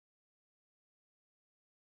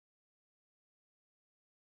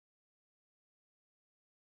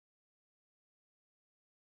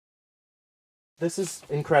This is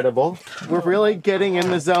incredible. We're really getting in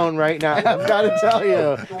the zone right now, I've got to tell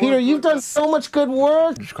you. Peter, you've done so much good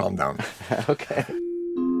work. Just calm down. Okay.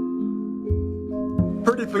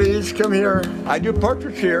 Pretty please, come here. I do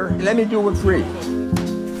portraits here. Let me do it free.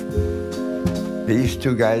 These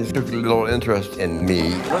two guys took a little interest in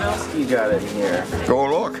me. What else do you got in here? Go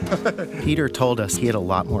look. Peter told us he had a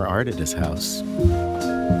lot more art at his house.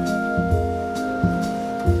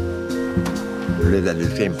 Lived at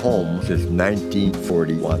the same home since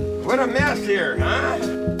 1941. What a mess here, huh?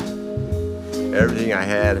 Everything I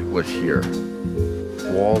had was here.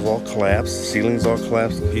 Walls all collapsed, ceilings all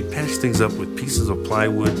collapsed. He'd patch things up with pieces of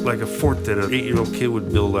plywood, like a fort that an 8-year-old kid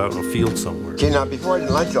would build out in a field somewhere. See, now, before I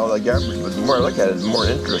didn't like all the garbage, but the more I look at it, the more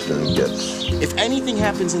interesting it gets. If anything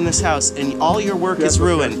happens in this house and all your work is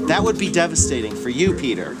ruined, that would be devastating for you,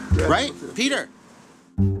 Peter. Right? Peter?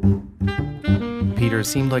 Peter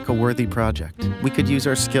seemed like a worthy project. We could use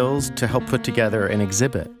our skills to help put together an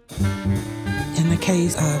exhibit. In the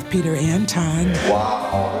case of Peter Anton,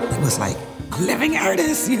 Wow. it was like a living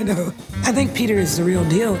artist, you know. I think Peter is the real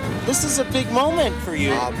deal. This is a big moment for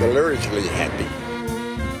you. I'm deliriously happy.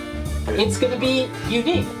 It's going to be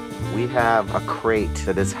unique. We have a crate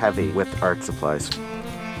that is heavy with art supplies.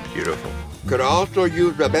 Beautiful. Could also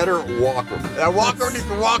use a better walker. A walker needs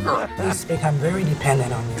a walker. He's become very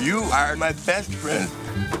dependent on you. You are my best friend.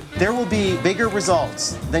 There will be bigger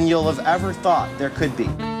results than you'll have ever thought there could be.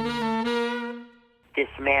 This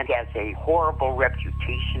man has a horrible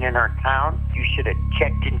reputation in our town. You should have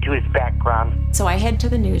checked into his background. So I head to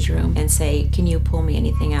the newsroom and say, can you pull me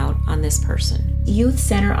anything out on this person? Youth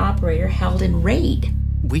center operator held in raid.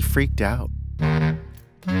 We freaked out.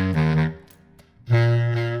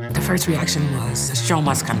 The first reaction was, the show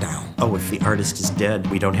must come down. Oh, if the artist is dead,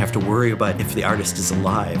 we don't have to worry about if the artist is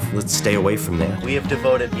alive. Let's stay away from that. We have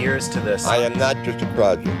devoted years to this. I am not just a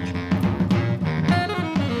project.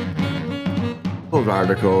 Those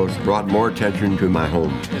articles brought more attention to my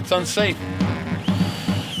home. It's unsafe.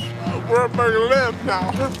 Where am I going to live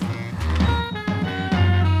now?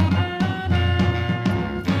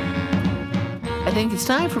 I think it's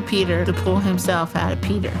time for Peter to pull himself out of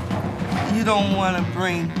Peter. You don't want to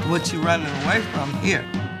bring what you're running away from here.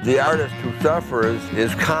 The artist who suffers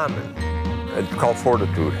is common. It's called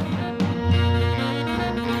fortitude.